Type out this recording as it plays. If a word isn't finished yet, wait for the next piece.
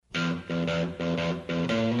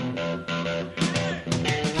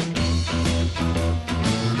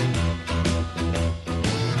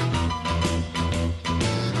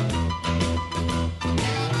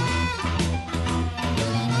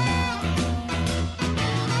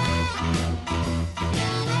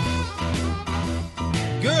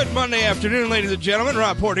Good Monday afternoon, ladies and gentlemen.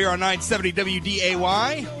 Rob Port here on 970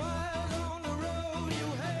 WDAY.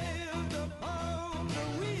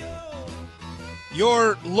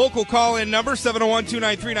 Your local call-in number,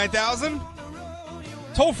 701-293-9000.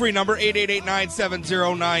 Toll-free number,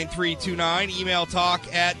 888-970-9329. Email talk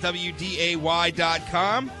at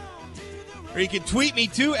WDAY.com. Or you can tweet me,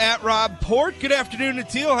 too, at Rob Port. Good afternoon,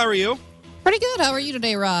 Natil. How are you? Pretty good. How are you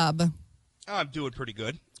today, Rob? I'm doing pretty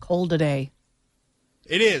good. It's cold today.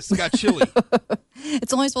 It is. It got chilly.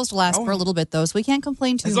 It's only supposed to last for a little bit, though, so we can't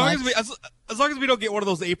complain too much. As long as we don't get one of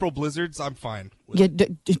those April blizzards, I'm fine.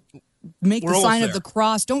 Make the sign of the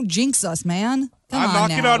cross. Don't jinx us, man. I'm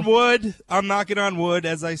knocking on wood. I'm knocking on wood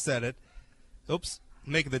as I said it. Oops.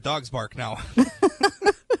 I'm making the dogs bark now.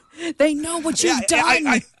 They know what you've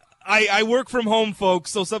done. I work from home,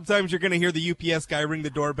 folks, so sometimes you're going to hear the UPS guy ring the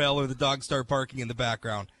doorbell or the dogs start barking in the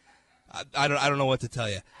background. I don't know what to tell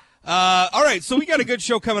you. All right, so we got a good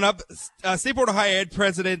show coming up. State Board of Higher Ed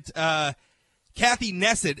President Kathy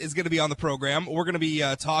Neset is going to be on the program. We're going to be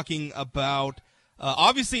talking about,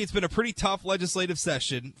 obviously, it's been a pretty tough legislative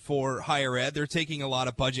session for higher ed. They're taking a lot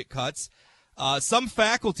of budget cuts. Some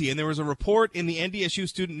faculty, and there was a report in the NDSU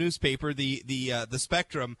student newspaper, the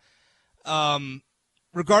Spectrum,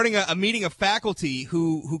 regarding a meeting of faculty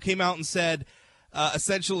who came out and said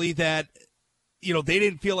essentially that, you know, they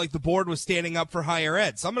didn't feel like the board was standing up for higher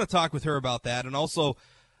ed. So I'm going to talk with her about that, and also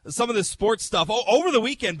some of the sports stuff. Over the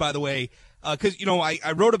weekend, by the way, because, you know, I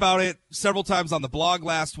wrote about it several times on the blog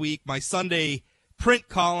last week. My Sunday print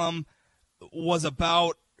column was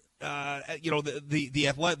about, you know,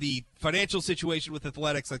 the financial situation with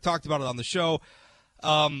athletics. I talked about it on the show.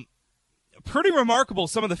 Pretty remarkable,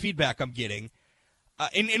 some of the feedback I'm getting.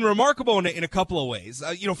 In remarkable in a couple of ways.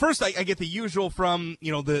 You know, first I get the usual from,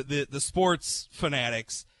 you know, the sports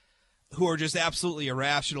fanatics who are just absolutely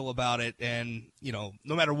irrational about it, and, you know,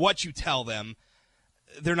 no matter what you tell them,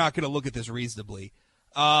 they're not going to look at this reasonably.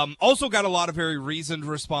 Also got a lot of very reasoned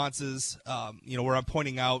responses, you know, where I'm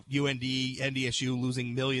pointing out UND, NDSU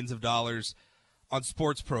losing millions of dollars on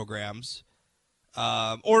sports programs.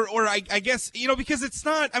 Or I guess, you know, because it's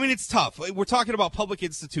not, I mean, it's tough. We're talking about public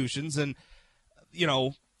institutions, and, you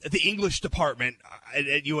know, the English department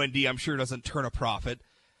at UND, I'm sure, doesn't turn a profit.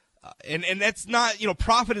 And that's not, you know,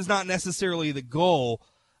 profit is not necessarily the goal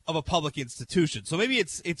of a public institution. So maybe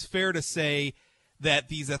it's fair to say that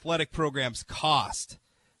these athletic programs cost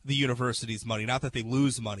the universities money, not that they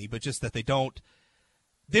lose money, but just that they don't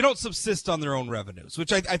subsist on their own revenues,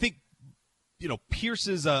 which I think, you know,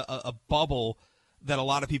 pierces a bubble that a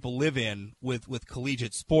lot of people live in with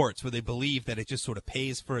collegiate sports, where they believe that it just sort of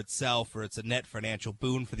pays for itself, or it's a net financial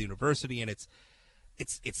boon for the university, and it's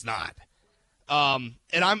not. And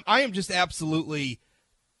I am just absolutely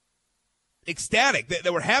ecstatic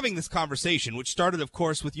that we're having this conversation, which started, of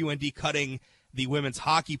course, with UND cutting the women's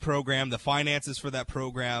hockey program. The finances for that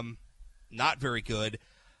program, not very good.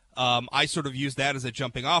 I sort of used that as a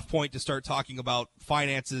jumping off point to start talking about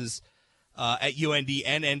finances at UND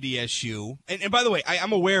and NDSU. And by the way,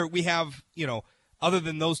 I'm aware we have, you know, other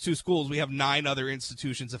than those two schools, we have 9 other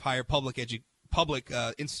institutions of higher public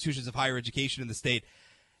institutions of higher education in the state.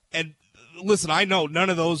 And listen, I know none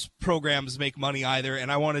of those programs make money either,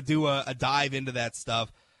 and I want to do a dive into that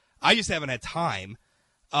stuff. I just haven't had time.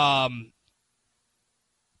 But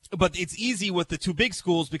it's easy with the 2 big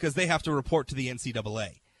schools because they have to report to the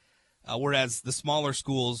NCAA, whereas the smaller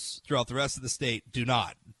schools throughout the rest of the state do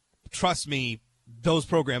not. Trust me, those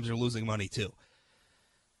programs are losing money too.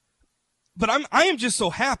 But I am just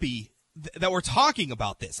so happy that we're talking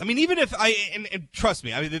about this. I mean, even if and trust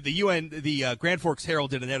me, I mean, the Grand Forks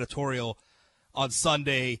Herald did an editorial on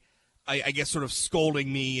Sunday, I guess, sort of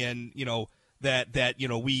scolding me, and, you know, that you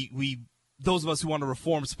know, we those of us who want to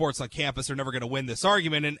reform sports on campus are never going to win this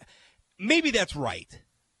argument, and maybe that's right.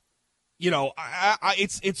 You know,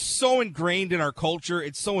 it's so ingrained in our culture,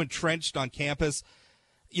 it's so entrenched on campus.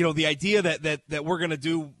 You know, the idea that we're going to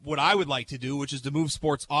do what I would like to do, which is to move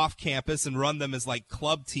sports off campus and run them as like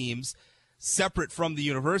club teams separate from the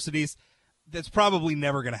universities, that's probably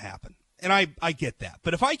never going to happen. And I get that.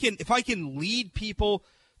 But if I can lead people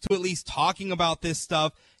to at least talking about this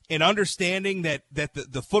stuff and understanding that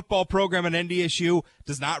the football program at NDSU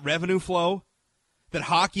does not revenue flow, that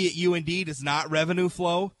hockey at UND does not revenue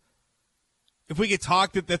flow, if we could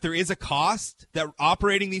talk that there is a cost, that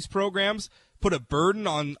operating these programs put a burden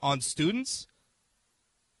on students,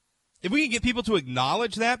 if we can get people to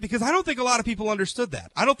acknowledge that, because I don't think a lot of people understood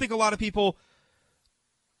that. I don't think a lot of people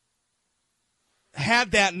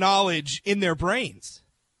had that knowledge in their brains.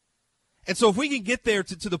 And so if we can get there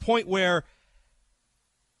to the point where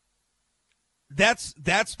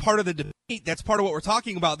that's part of the debate. That's part of what we're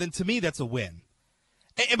talking about. Then to me, that's a win.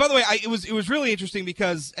 And by the way, it was really interesting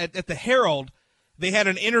because at the Herald, they had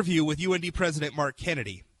an interview with UND President Mark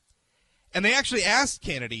Kennedy, and they actually asked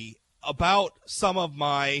Kennedy about some of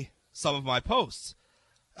my posts,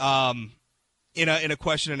 in a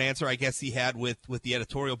question and answer I guess he had with the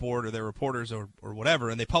editorial board or their reporters or whatever,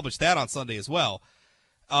 and they published that on Sunday as well.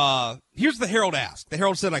 Here's the Herald asked. The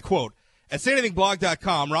Herald said, I quote, "At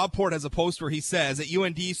SayAnythingBlog.com, Rob Port has a post where he says that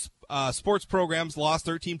UND sports programs lost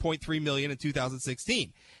 $13.3 million in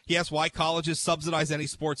 2016. He asked why colleges subsidize any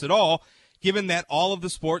sports at all, given that all of the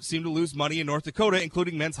sports seem to lose money in North Dakota,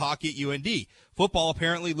 including men's hockey at UND. Football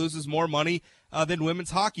apparently loses more money than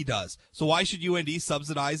women's hockey does. So why should UND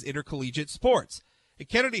subsidize intercollegiate sports?" And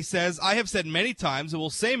Kennedy says, "I have said many times and will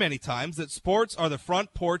say many times that sports are the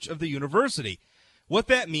front porch of the university. What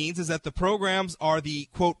that means is that the programs are the,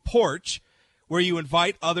 quote, porch where you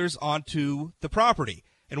invite others onto the property.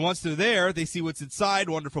 And once they're there, they see what's inside,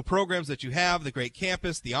 wonderful programs that you have, the great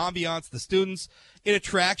campus, the ambiance, the students. It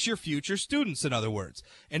attracts your future students, in other words,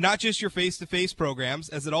 and not just your face-to-face programs,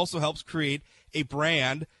 as it also helps create a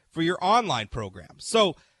brand for your online programs."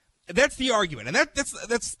 So that's the argument, and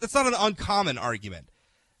that's not an uncommon argument,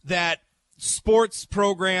 that sports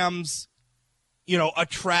programs,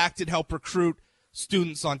 attract and help recruit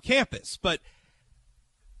students on campus. But,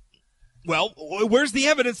 well, where's the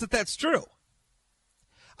evidence that that's true?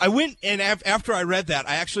 I went, and after I read that,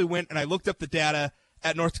 I actually went and I looked up the data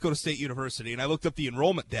at North Dakota State University, and I looked up the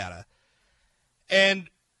enrollment data. And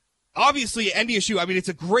obviously, NDSU, I mean, it's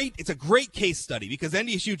a great case study because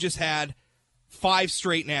NDSU just had 5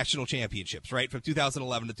 straight national championships, right, from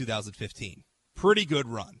 2011 to 2015. Pretty good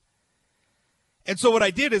run. And so what I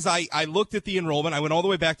did is I looked at the enrollment. I went all the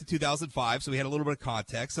way back to 2005, so we had a little bit of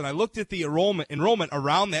context, and I looked at the enrollment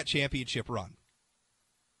around that championship run.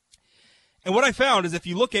 And what I found is if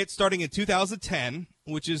you look at starting in 2010,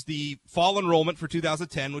 which is the fall enrollment for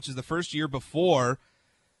 2010, which is the first year before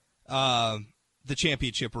the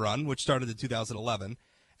championship run, which started in 2011,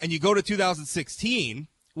 and you go to 2016,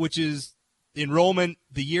 which is enrollment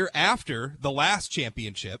the year after the last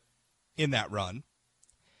championship in that run.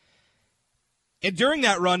 And during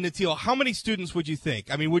that run, Natil, how many students would you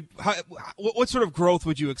think? I mean, what sort of growth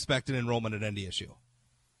would you expect in enrollment at NDSU?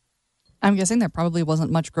 I'm guessing there probably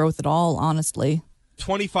wasn't much growth at all, honestly.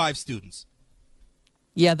 25 students.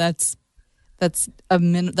 Yeah, that's like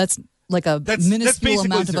a minuscule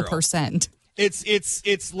amount of 1%.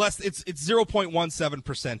 It's less. It's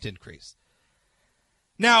 0.17% increase.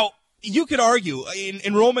 Now, you could argue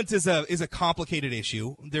enrollment is a complicated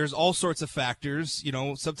issue. There's all sorts of factors.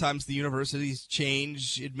 Sometimes the universities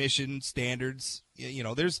change admission standards.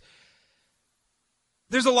 There's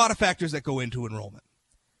a lot of factors that go into enrollment.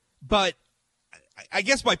 But I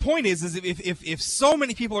guess my point is if so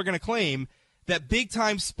many people are going to claim that big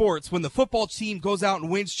time sports, when the football team goes out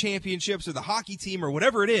and wins championships, or the hockey team or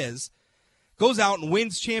whatever it is, goes out and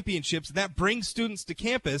wins championships, and that brings students to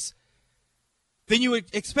campus, then you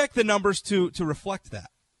would expect the numbers to reflect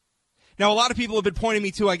that. Now, a lot of people have been pointing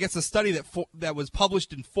me to, I guess, a study that was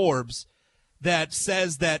published in Forbes that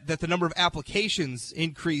says that the number of applications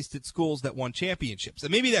increased at schools that won championships.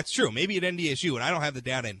 And maybe that's true. Maybe at NDSU, and I don't have the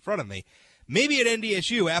data in front of me, maybe at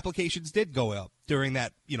NDSU applications did go up during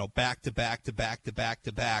that, back to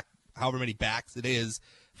back, however many backs it is,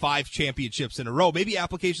 5 championships in a row. Maybe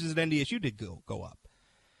applications at NDSU did go up.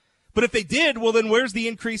 But if they did, well, then where's the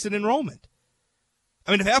increase in enrollment?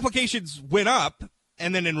 I mean, if applications went up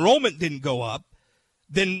and then enrollment didn't go up,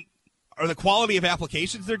 then are the quality of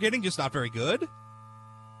applications they're getting just not very good?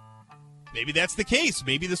 Maybe that's the case.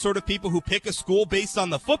 Maybe the sort of people who pick a school based on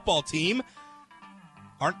the football team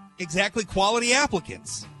aren't exactly quality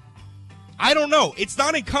applicants. I don't know. It's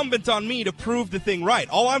not incumbent on me to prove the thing right.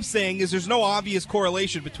 All I'm saying is there's no obvious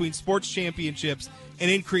correlation between sports championships and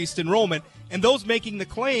increased enrollment, and those making the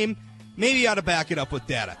claim maybe ought to back it up with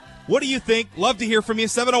data. What do you think? Love to hear from you.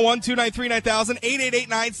 701-293-9000,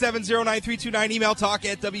 888-970-9329, email talk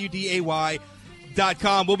at WDAY.com.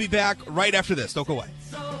 We'll be back right after this. Don't go away.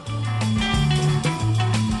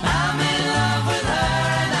 I'm in love with her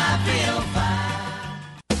and I feel fine.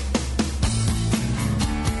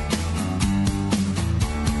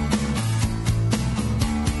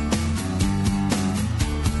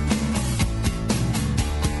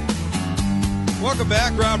 Welcome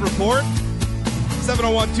back, Rob Report.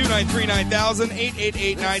 701-293-9000,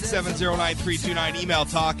 888-970-9329, email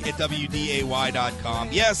talk at WDAY.com.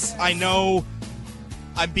 Yes, I know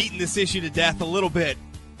I'm beating this issue to death a little bit.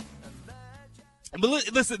 But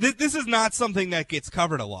listen, this is not something that gets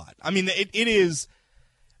covered a lot. I mean, it is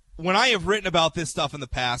when I have written about this stuff in the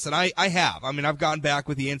past, and I have, I mean, I've gone back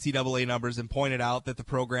with the NCAA numbers and pointed out that the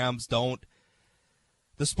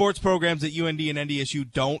sports programs at UND and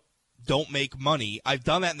NDSU don't make money. I've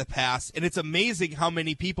done that in the past, and it's amazing how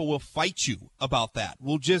many people will fight you about that.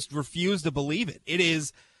 Will just refuse to believe it. It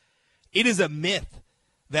is a myth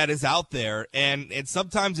that is out there, and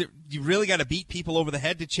sometimes you really got to beat people over the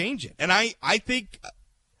head to change it. And I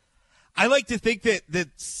like to think that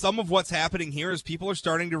some of what's happening here is people are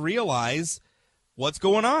starting to realize what's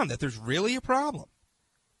going on, that there's really a problem.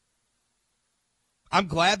 I'm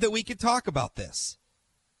glad that we could talk about this.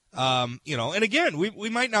 And again, we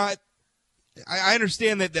might not, I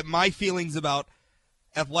understand that my feelings about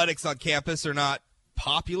athletics on campus are not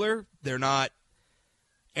popular. They're not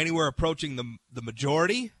anywhere approaching the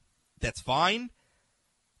majority. That's fine.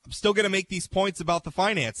 I'm still going to make these points about the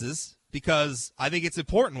finances because I think it's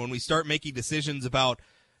important when we start making decisions about,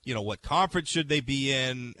 what conference should they be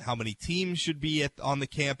in, how many teams should be on the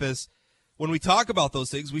campus. When we talk about those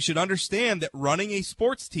things, we should understand that running a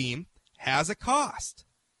sports team has a cost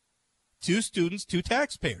to students, to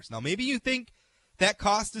taxpayers. Now, maybe you think that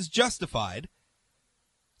cost is justified.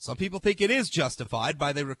 Some people think it is justified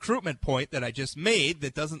by the recruitment point that I just made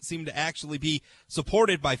that doesn't seem to actually be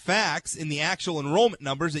supported by facts in the actual enrollment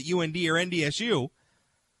numbers at UND or NDSU.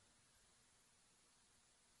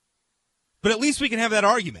 But at least we can have that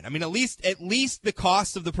argument. I mean, at least the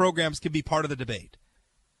cost of the programs can be part of the debate.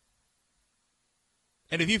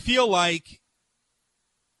 And if you feel like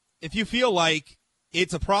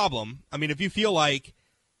it's a problem, I mean, if you feel like,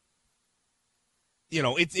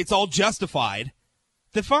 it's all justified,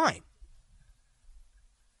 then fine.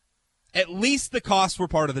 At least the costs were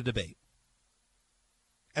part of the debate.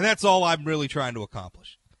 And that's all I'm really trying to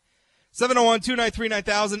accomplish.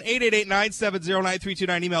 701-293-9000,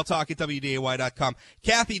 888-970-9329, email talk@wday.com.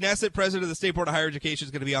 Kathy Neset, president of the State Board of Higher Education,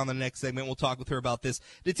 is going to be on the next segment. We'll talk with her about this.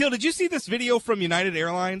 Natil, did you see this video from United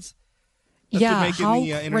Airlines? Yeah, how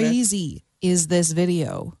crazy is this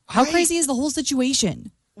video? How crazy is the whole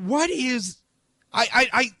situation? What is...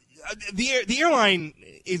 The airline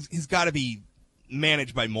has got to be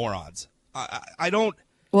managed by morons. I don't...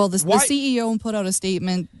 Well, the CEO put out a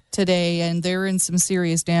statement today, and they're in some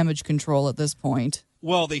serious damage control at this point.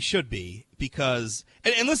 Well, they should be, because...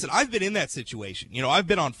 And listen, I've been in that situation. I've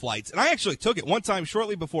been on flights, and I actually took it one time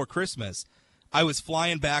shortly before Christmas. I was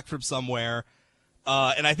flying back from somewhere,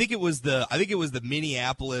 and I think it was the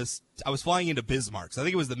Minneapolis... I was flying into Bismarck, so I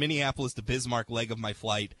think it was the Minneapolis to Bismarck leg of my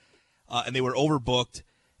flight, and they were overbooked,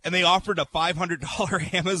 and they offered a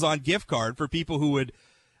 $500 Amazon gift card for people who would...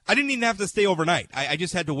 I didn't even have to stay overnight. I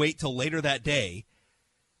just had to wait till later that day.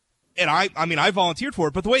 And I volunteered for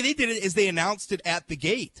it. But the way they did it is they announced it at the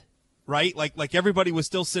gate, right? Like everybody was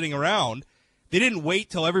still sitting around. They didn't wait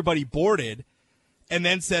till everybody boarded and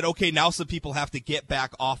then said, okay, now some people have to get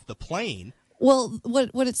back off the plane. Well,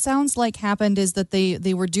 what it sounds like happened is that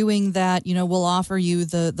they were doing that, we'll offer you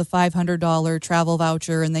the $500 travel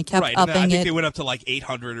voucher, and they kept upping it. I think they went up to like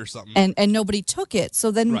 $800 or something. And nobody took it.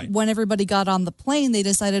 So then when everybody got on the plane, they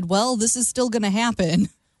decided, well, this is still going to happen.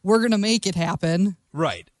 We're going to make it happen.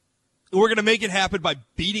 Right. We're going to make it happen by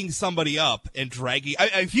beating somebody up and dragging.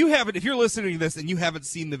 If you're listening to this and you haven't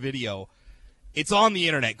seen the video, it's on the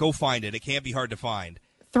internet. Go find it. It can't be hard to find.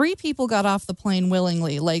 3 people got off the plane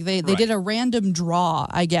willingly. Like they did a random draw,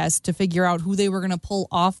 I guess, to figure out who they were going to pull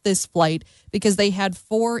off this flight, because they had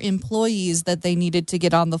 4 employees that they needed to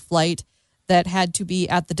get on the flight that had to be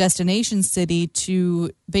at the destination city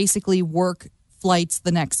to basically work flights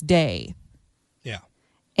the next day. Yeah.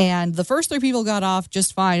 And the first 3 people got off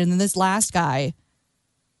just fine, and then this last guy,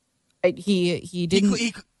 he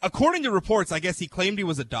didn't. According to reports, I guess he claimed he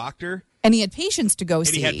was a doctor. And he had patients to go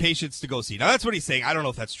see. Now, that's what he's saying. I don't know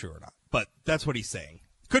if that's true or not, but that's what he's saying.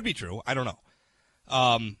 Could be true. I don't know.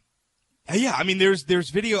 Yeah, I mean, there's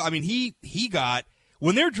video. I mean, he got,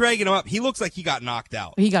 when they're dragging him up, he looks like he got knocked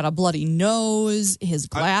out. He got a bloody nose. His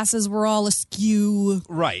glasses were all askew.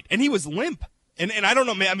 Right. And he was limp. And I don't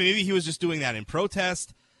know. I mean, maybe he was just doing that in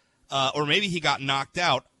protest, or maybe he got knocked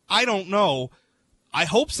out. I don't know. I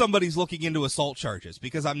hope somebody's looking into assault charges,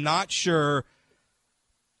 because I'm not sure,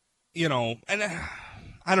 and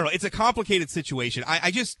I don't know. It's a complicated situation.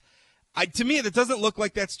 To me, it doesn't look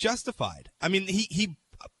like that's justified. I mean, he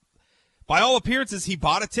by all appearances, he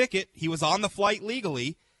bought a ticket. He was on the flight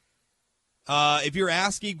legally. If you're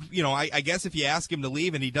asking, I guess if you ask him to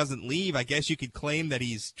leave and he doesn't leave, I guess you could claim that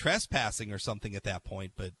he's trespassing or something at that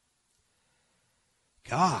point. But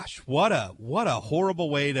gosh, what a horrible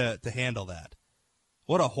way to handle that.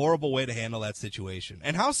 What a horrible way to handle that situation.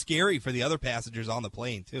 And how scary for the other passengers on the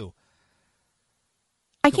plane, too.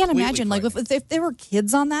 I can't completely imagine, like, frightening. if there were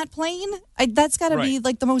kids on that plane, that's got to be, Right.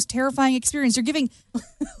 like, the most terrifying experience. You're giving,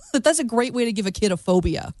 that's a great way to give a kid a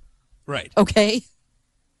phobia, Right. okay?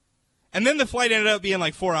 And then the flight ended up being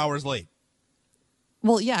like 4 hours late.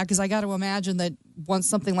 Well, yeah, because I got to imagine that once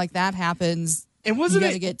something like that happens, And you wasn't got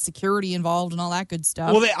to it? get security involved and all that good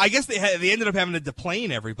stuff. Well, I guess they ended up having to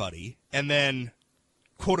deplane everybody and then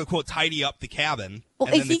quote unquote tidy up the cabin. well,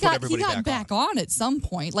 and then if they he put got everybody back on at some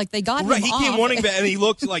point, like they got Right, him he off. came running back and he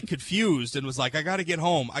looked like confused and was like, "I got to get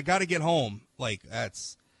home. I got to get home." Like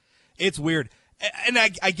it's weird. And I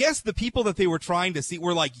guess the people that they were trying to see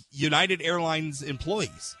were like United Airlines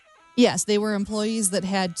employees. Yes, they were employees that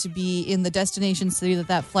had to be in the destination city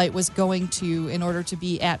that flight was going to in order to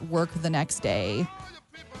be at work the next day.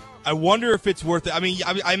 I wonder if it's worth it. I mean,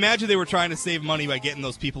 I imagine they were trying to save money by getting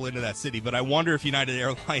those people into that city, but I wonder if United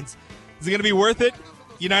Airlines is it going to be worth it?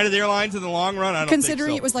 United Airlines in the long run? I don't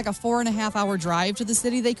Considering think so. it was like a 4.5 hour drive to the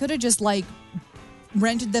city, they could have just like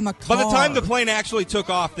rented them a car. By the time the plane actually took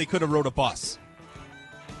off, they could have rode a bus.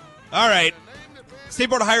 All right. State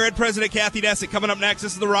Board of Higher Ed President Kathy Neset coming up next.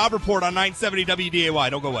 This is the Rob Report on 970 WDAY.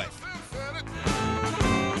 Don't go away.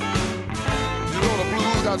 You know the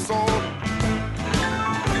blues got soul.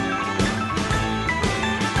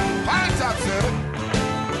 Pine Top said it.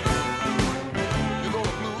 You know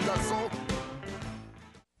the blues got soul.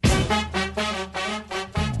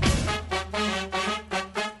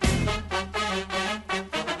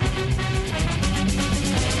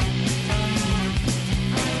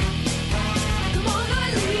 Come on,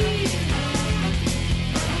 Eileen.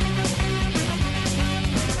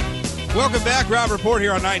 Welcome back. Rob Report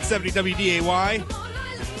here on 970 WDAY. Come on, Eileen.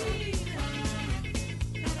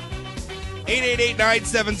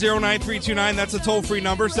 888-970-9329. That's a toll-free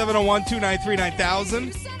number.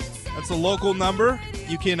 701-293-9000. That's a local number.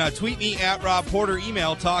 You can tweet me at Rob Porter.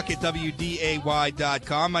 Email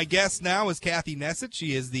talk@wday.com. My guest now is Kathy Neset.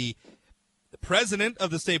 She is the president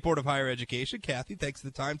of the State Board of Higher Education. Kathy, thanks for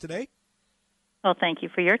the time today. Well, thank you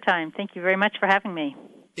for your time. Thank you very much for having me.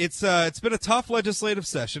 It's been a tough legislative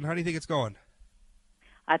session. How do you think it's going?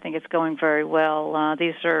 I think it's going very well.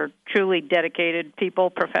 These are truly dedicated people,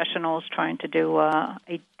 professionals trying to do a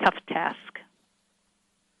tough task.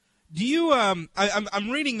 Do you? I'm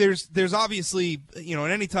reading. There's obviously,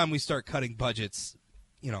 and anytime we start cutting budgets,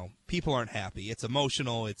 people aren't happy. It's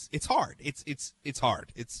emotional. It's hard. It's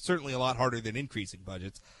hard. It's certainly a lot harder than increasing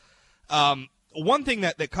budgets. One thing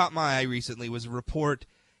that caught my eye recently was a report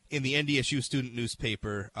in the NDSU student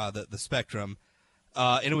newspaper, the Spectrum,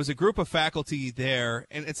 and it was a group of faculty there,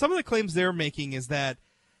 and some of the claims they're making is that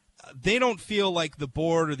they don't feel like the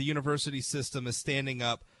board or the university system is standing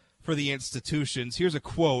up for the institutions. Here's a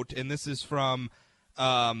quote, and this is from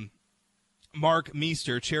Mark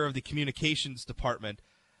Meester, chair of the communications department.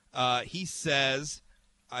 He says,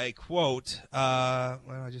 I quote, I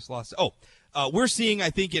just lost it. We're seeing, I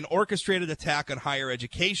think, an orchestrated attack on higher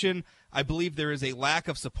education. I believe there is a lack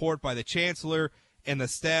of support by the chancellor and the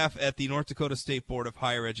staff at the North Dakota State Board of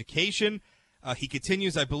Higher Education. He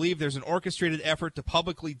continues, I believe there's an orchestrated effort to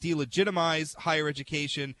publicly delegitimize higher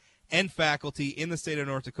education and faculty in the state of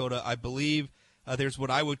North Dakota. I believe there's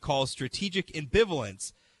what I would call strategic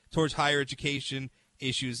ambivalence towards higher education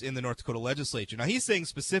issues in the North Dakota legislature. Now, he's saying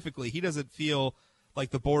specifically he doesn't feel like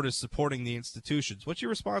the board is supporting the institutions. What's your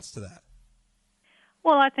response to that?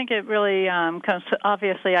 Well, I think it really comes.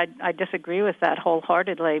 Obviously, I disagree with that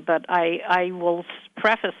wholeheartedly, but I will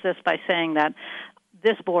preface this by saying that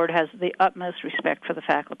this board has the utmost respect for the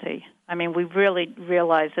faculty. I mean, we really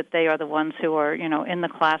realize that they are the ones who are, in the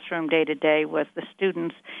classroom day to day with the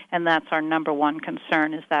students, and that's our number one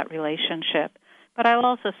concern is that relationship. But I'll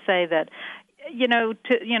also say that,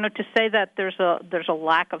 to say that there's a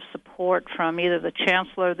lack of support from either the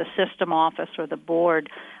chancellor, the system office, or the board.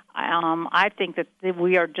 I think that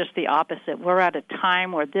we are just the opposite. We're at a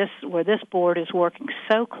time where this board is working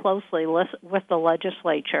so closely with the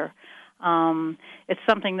legislature. It's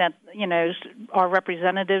something that our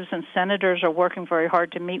representatives and senators are working very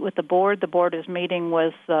hard to meet with the board. The board is meeting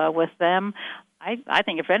with them. I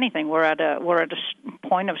think if anything, we're at a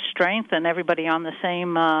point of strength, and everybody on the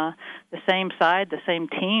same side, the same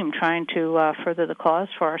team, trying to further the cause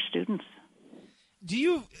for our students. Do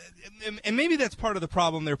you, and maybe that's part of the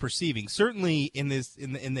problem they're perceiving. Certainly in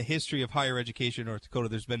the history of higher education in North Dakota,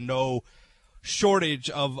 there's been no shortage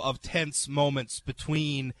of tense moments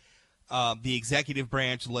between the executive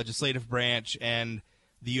branch, the legislative branch, and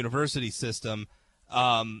the university system.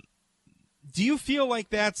 Do you feel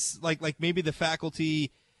like that's like maybe the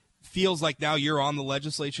faculty feels like now you're on the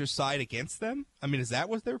legislature's side against them? I mean, is that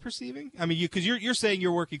what they're perceiving? I mean, because you're saying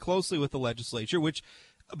you're working closely with the legislature, which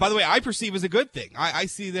by the way, I perceive as a good thing. I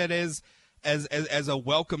see that as a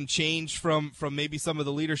welcome change from maybe some of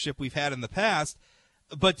the leadership we've had in the past.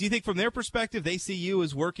 But do you think from their perspective they see you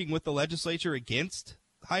as working with the legislature against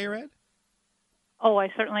higher ed? Oh, I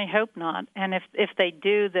certainly hope not. And if they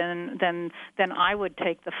do, then I would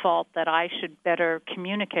take the fault that I should better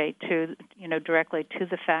communicate to directly to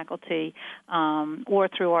the faculty or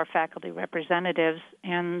through our faculty representatives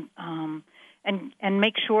and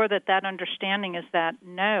make sure that understanding is that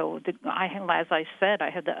as I said,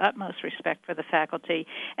 I have the utmost respect for the faculty.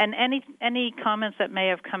 And any comments that may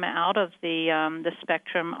have come out of the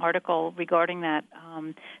Spectrum article regarding that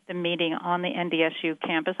the meeting on the NDSU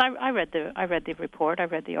campus, I read the report, I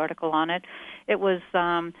read the article on it. It was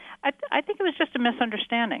I think it was just a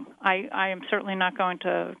misunderstanding. I am certainly not going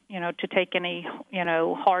to take any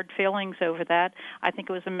hard feelings over that. I think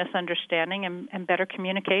it was a misunderstanding and better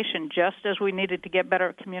communication, just as we needed to get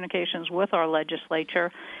better communications with our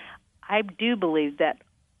legislature. I do believe that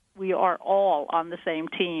we are all on the same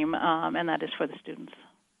team, and that is for the students.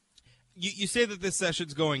 You say that this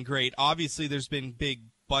session's going great. Obviously, there's been big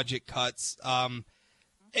budget cuts.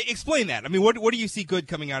 Explain that. I mean, what do you see good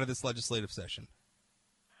coming out of this legislative session?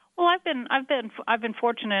 Well, I've been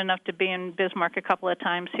fortunate enough to be in Bismarck a couple of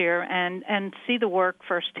times here and see the work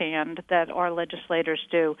firsthand that our legislators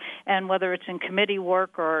do, and whether it's in committee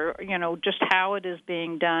work or just how it is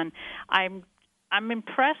being done, I'm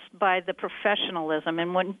impressed by the professionalism.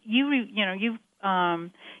 And when you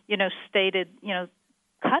stated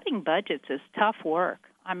cutting budgets is tough work.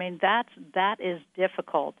 I mean that is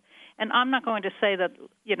difficult. And I'm not going to say that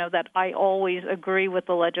that I always agree with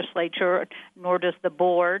the legislature, nor does the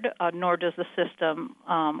board, nor does the system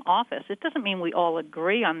office. It doesn't mean we all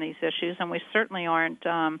agree on these issues, and we certainly aren't,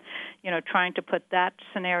 trying to put that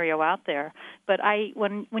scenario out there. But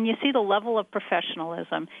when you see the level of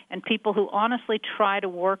professionalism and people who honestly try to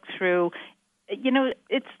work through,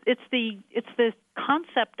 it's the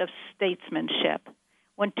concept of statesmanship.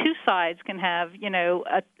 When two sides can have,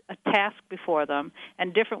 a task before them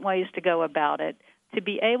and different ways to go about it, to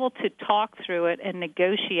be able to talk through it and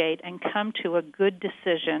negotiate and come to a good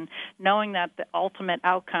decision, knowing that the ultimate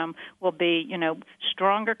outcome will be,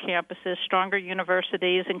 stronger campuses, stronger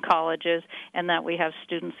universities and colleges, and that we have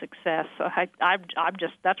student success. So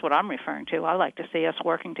that's what I'm referring to. I like to see us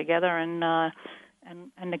working together and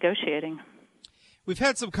negotiating. We've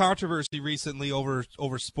had some controversy recently over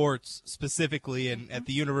sports specifically, and at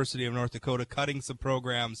the University of North Dakota, cutting some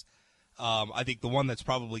programs. I think the one that's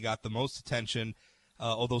probably got the most attention,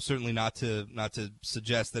 although certainly not to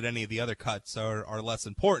suggest that any of the other cuts are less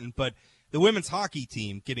important, but the women's hockey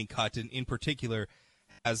team getting cut in particular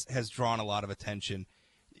has drawn a lot of attention.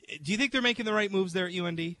 Do you think they're making the right moves there at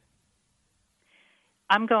UND?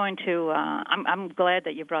 I'm going to. I'm glad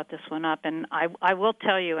that you brought this one up, and I will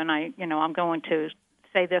tell you, and I'm going to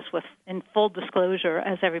say this in full disclosure,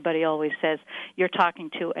 as everybody always says. You're talking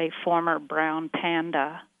to a former brown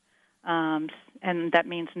panda, and that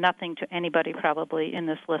means nothing to anybody probably in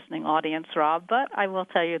this listening audience, Rob. But I will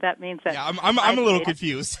tell you that means that. Yeah, I'm a little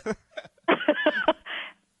confused.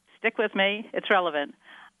 Stick with me; it's relevant.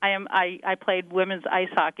 I played women's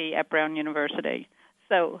ice hockey at Brown University.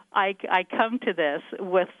 So I come to this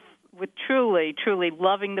with truly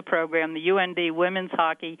loving the program, the UND women's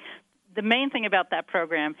hockey. The main thing about that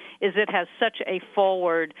program is it has such a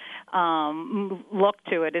forward look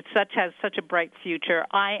to it. It has such a bright future.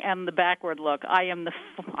 I am the backward look. I am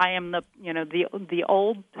the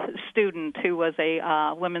old student who was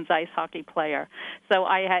a women's ice hockey player. So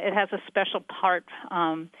it has a special part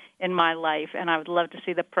in my life, and I would love to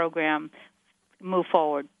see the program move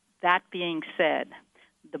forward. That being said,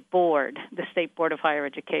 the board, the State Board of Higher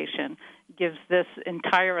Education, gives this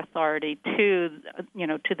entire authority to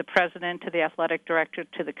the president, to the athletic director,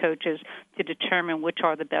 to the coaches to determine which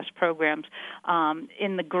are the best programs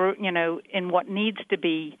in the group, in what needs to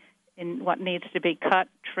be cut,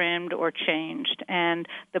 trimmed, or changed. And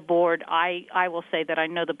the board, I will say that I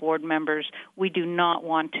know the board members. We do not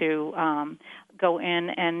want to go in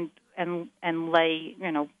and lay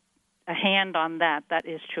a hand on that. That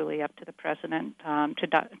is truly up to the president,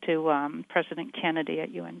 to President Kennedy at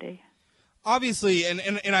UND. Obviously, and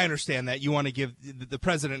I understand that you want to give the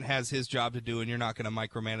president has his job to do, and you're not going to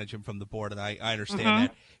micromanage him from the board, and I understand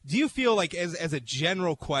that. Do you feel like, as a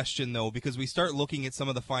general question though, because we start looking at some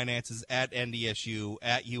of the finances at NDSU,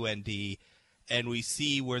 at UND, and we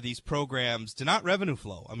see where these programs do not revenue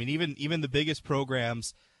flow. I mean, even the biggest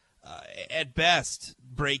programs, at best,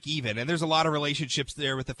 break even. And there's a lot of relationships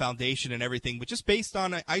there with the foundation and everything, but just based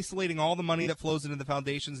on isolating all the money that flows into the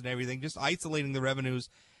foundations and everything, just isolating the revenues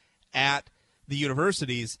at the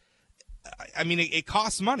universities, I mean, it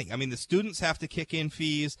costs money. I mean, the students have to kick in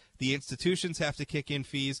fees. The institutions have to kick in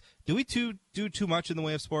fees. Do we do too much in the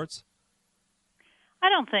way of sports? I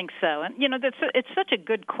don't think so. And, it's such a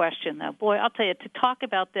good question, though. Boy, I'll tell you, to talk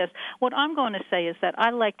about this, what I'm going to say is that I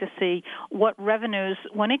like to see what revenues,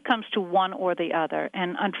 when it comes to one or the other,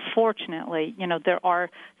 and unfortunately, there are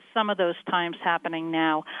some of those times happening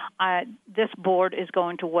now. This board is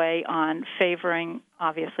going to weigh on favoring,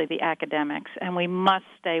 obviously, the academics, and we must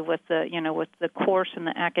stay with with the course and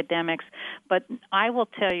the academics. But I will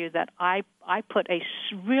tell you that I put a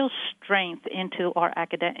real strength into our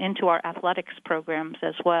athletics programs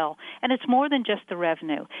as well. And it's more than just the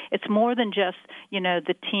revenue. It's more than just,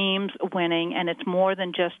 the teams winning, and it's more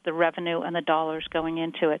than just the revenue and the dollars going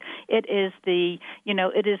into it. It is the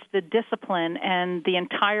discipline and the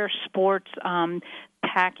entire sports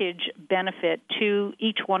package benefit to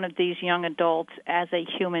each one of these young adults as a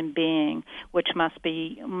human being, which must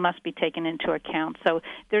be taken into account. So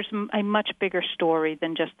there's a much bigger story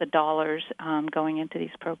than just the dollars going into these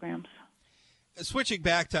programs. Switching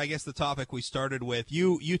back to, I guess, the topic we started with,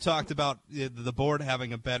 you talked about the board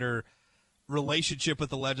having a better relationship with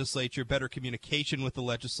the legislature, better communication with the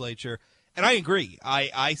legislature, and I agree.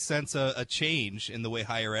 I sense a change in the way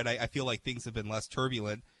higher ed. I feel like things have been less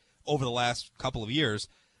turbulent over the last couple of years.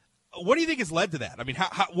 What do you think has led to that? I mean,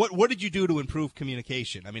 what did you do to improve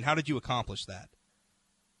communication? I mean, how did you accomplish that?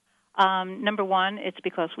 Number one, it's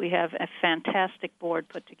because we have a fantastic board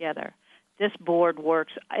put together. This board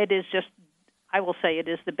works. It is just, I will say, it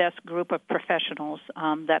is the best group of professionals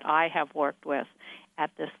that I have worked with at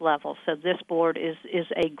this level. So this board is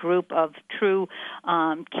a group of true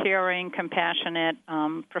caring, compassionate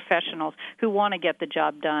professionals who want to get the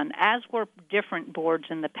job done, as were different boards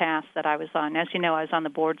in the past that I was on. As you know, I was on the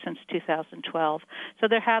board since 2012. So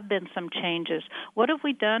there have been some changes. What have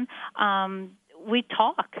we done? We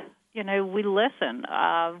talk. We listen.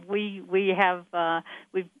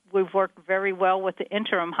 We've worked very well with the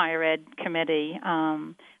interim higher ed committee,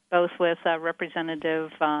 both with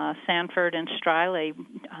Representative Sanford and Striley,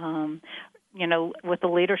 with the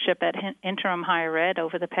leadership at interim higher ed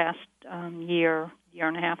over the past year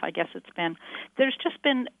and a half, I guess it's been. There's just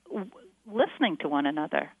been listening to one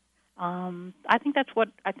another. I think that's where,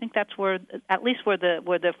 at least where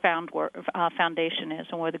the foundation is,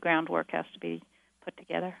 and where the groundwork has to be put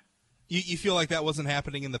together. You feel like that wasn't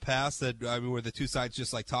happening in the past? Were the two sides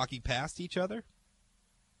just like talking past each other?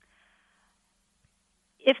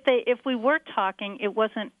 If we were talking, it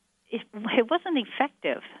wasn't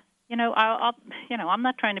effective. I'm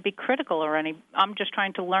not trying to be critical or any. I'm just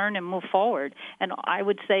trying to learn and move forward. And I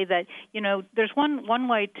would say that there's one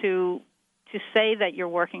way to say that you're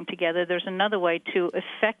working together. There's another way to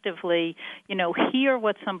effectively, hear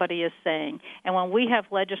what somebody is saying. And when we have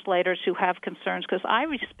legislators who have concerns, because I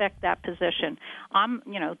respect that position. I'm,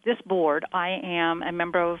 this board. I am a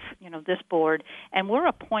member of, this board, and we're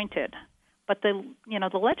appointed. But the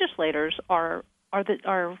legislators are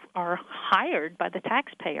hired by the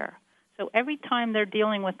taxpayer. So every time they're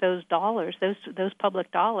dealing with those dollars, those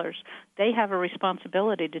public dollars, they have a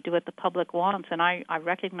responsibility to do what the public wants, and I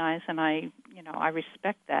recognize and I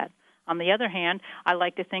respect that. On the other hand, I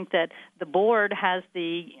like to think that the board has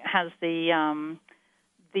the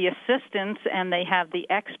assistants, and they have the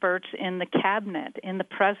experts in the cabinet, in the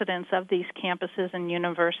presidents of these campuses and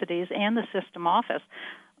universities, and the system office.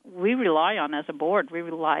 We rely on, as a board,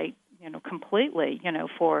 completely,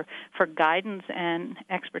 for guidance and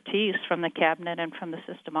expertise from the cabinet and from the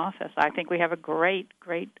system office. I think we have a great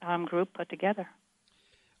group put together.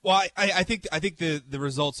 Well, I think the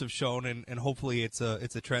results have shown, and hopefully it's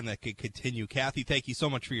a trend that could continue. Kathy, thank you so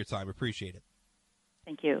much for your time. Appreciate it.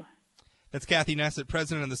 Thank you. That's Kathy Neset,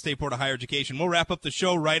 President of the State Board of Higher Education. We'll wrap up the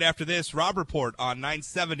show right after this. Rob Report on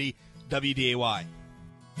 970 WDAY.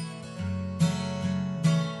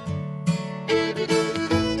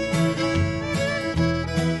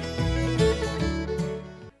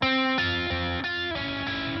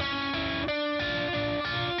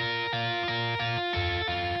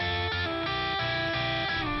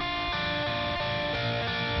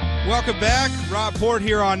 Welcome back. Rob Port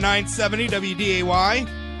here on 970 WDAY.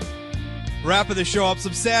 Wrapping the show up.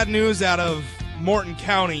 Some sad news out of Morton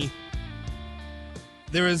County.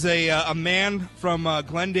 There is a man from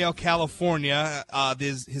Glendale, California.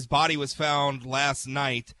 His body was found last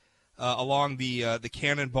night along the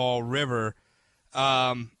Cannonball River.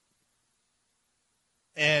 And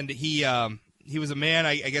he was a man,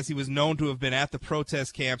 I guess he was known to have been at the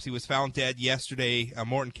protest camps. He was found dead yesterday.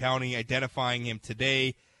 Morton County identifying him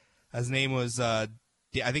today. His name was, I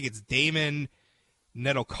think it's Damon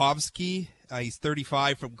Nedokovsky. He's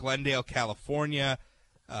 35 from Glendale, California.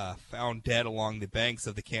 found dead along the banks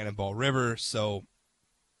of the Cannonball River. So,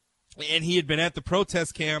 and he had been at the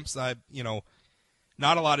protest camps. Not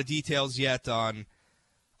a lot of details yet on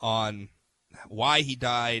why he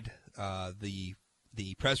died.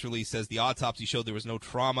 The press release says the autopsy showed there was no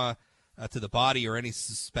trauma to the body or any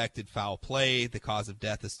suspected foul play. The cause of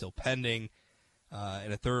death is still pending,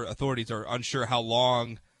 and authorities are unsure how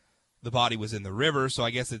long the body was in the river. So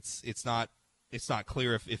I guess it's not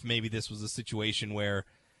clear if maybe this was a situation where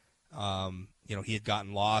he had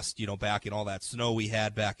gotten lost back in all that snow we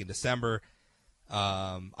had back in December.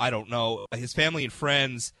 I don't know. His family and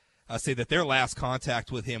friends say that their last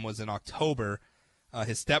contact with him was in October.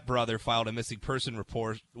 His stepbrother filed a missing person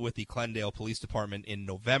report with the Glendale Police Department in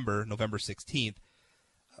November 16th.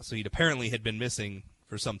 So he'd apparently had been missing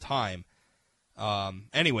for some time.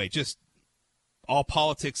 Anyway, just all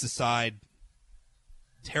politics aside,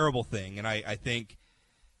 terrible thing. And I think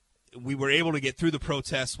we were able to get through the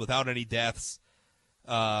protests without any deaths.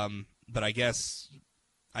 But I guess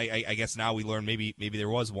now we learn maybe there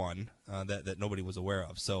was one that nobody was aware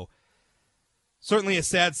of. So certainly a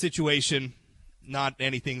sad situation. Not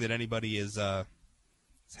anything that anybody is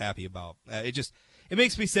happy about. It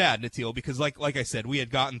makes me sad, Natil, because like I said, we had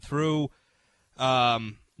gotten through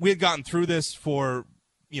this for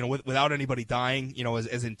without anybody dying.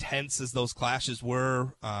 As intense as those clashes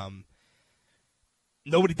were,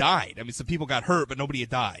 nobody died. I mean, some people got hurt, but nobody had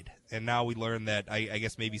died. And now we learn that I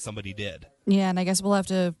guess maybe somebody did. Yeah, and I guess we'll have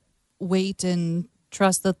to wait and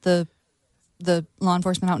trust that the law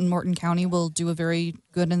enforcement out in Morton County will do a very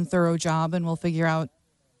good and thorough job, and we'll figure out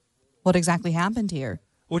what exactly happened here.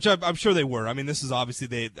 Which I'm sure they were. I mean, this is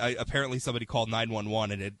obviously apparently somebody called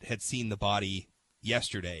 911 and had seen the body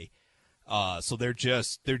yesterday. So they're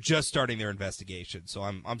just starting their investigation. So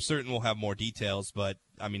I'm certain we'll have more details. But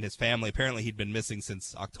I mean, his family, apparently he'd been missing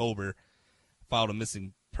since October. Filed a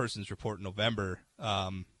missing persons report in November.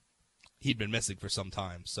 He'd been missing for some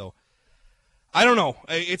time. So I don't know.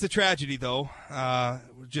 It's a tragedy, though.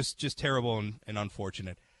 Just terrible and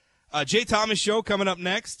unfortunate. Jay Thomas Show coming up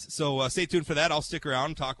next, so stay tuned for that. I'll stick around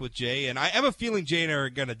and talk with Jay. And I have a feeling Jay and I are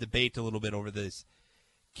going to debate a little bit over this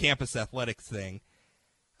campus athletics thing.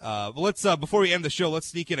 But let's before we end the show, let's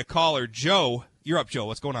sneak in a caller. Joe, you're up, Joe.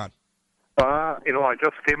 What's going on? I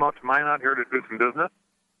just came out to Minot here to do some business.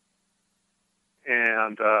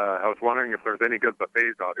 And I was wondering if there's any good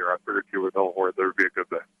buffets out here. I figured you would know where there would be a good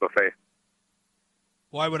buffet.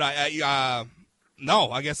 Why would I?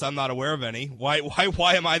 No, I guess I'm not aware of any. Why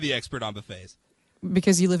am I the expert on buffets?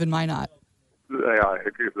 Because you live in Minot. Yeah,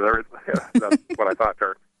 that's what I thought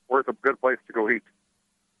there. Where's a good place to go eat?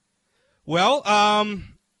 Well,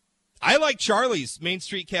 I like Charlie's Main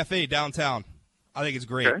Street Cafe downtown. I think it's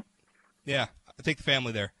great. Okay. Yeah, I take the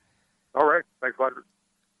family there. All right. Thanks a lot.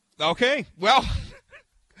 Okay. Well,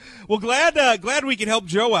 glad we can help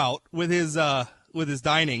Joe out with his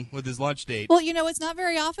dining, with his lunch date. Well, it's not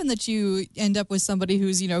very often that you end up with somebody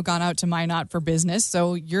who's, gone out to Minot for business.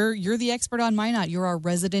 So you're the expert on Minot. You're our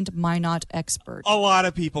resident Minot expert. A lot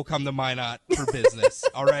of people come to Minot for business,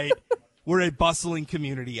 all right? We're a bustling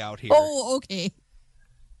community out here. Oh, okay.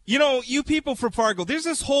 You people from Fargo, there's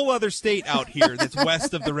this whole other state out here that's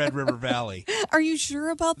west of the Red River Valley. Are you sure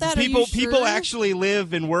about that? People actually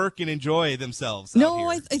live and work and enjoy themselves. No,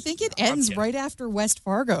 I think it ends right after West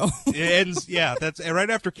Fargo. It ends, yeah, that's right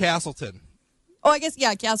after Castleton. Oh, I guess,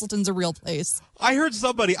 yeah, Castleton's a real place. I heard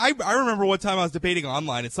somebody, I remember one time I was debating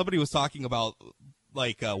online and somebody was talking about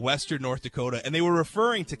western North Dakota and they were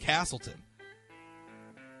referring to Castleton.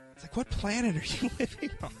 It's like, what planet are you living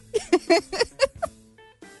on?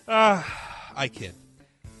 I kid.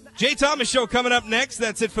 Jay Thomas Show coming up next.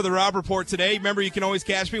 That's it for the Rob Report today. Remember, you can always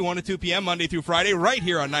catch me 1 to 2 p.m. Monday through Friday right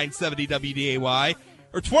here on 970 WDAY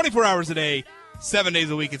or 24 hours a day, 7 days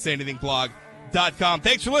a week at sayanythingblog.com.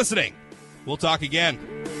 Thanks for listening. We'll talk again.